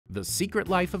The Secret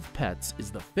Life of Pets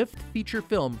is the fifth feature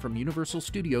film from Universal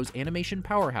Studios' animation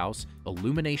powerhouse,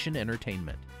 Illumination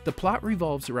Entertainment. The plot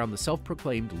revolves around the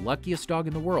self-proclaimed luckiest dog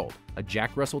in the world, a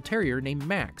Jack Russell Terrier named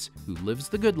Max, who lives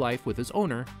the good life with his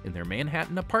owner in their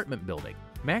Manhattan apartment building.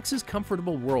 Max's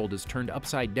comfortable world is turned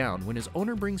upside down when his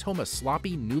owner brings home a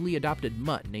sloppy, newly adopted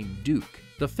mutt named Duke.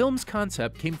 The film's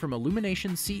concept came from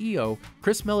Illumination's CEO,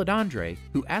 Chris Meledandri,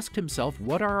 who asked himself,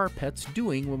 what are our pets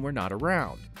doing when we're not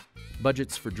around?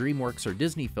 Budgets for DreamWorks or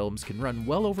Disney films can run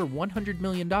well over $100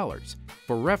 million.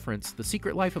 For reference, The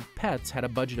Secret Life of Pets had a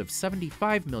budget of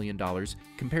 $75 million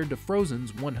compared to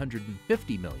Frozen's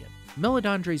 $150 million.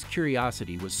 Meledandri's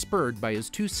curiosity was spurred by his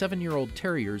two 7-year-old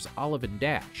terriers, Olive and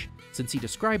Dash, since he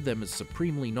described them as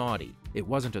supremely naughty. It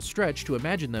wasn't a stretch to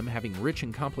imagine them having rich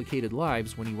and complicated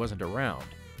lives when he wasn't around.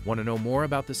 Want to know more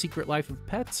about The Secret Life of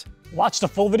Pets? Watch the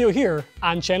full video here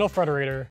on channel Frederator.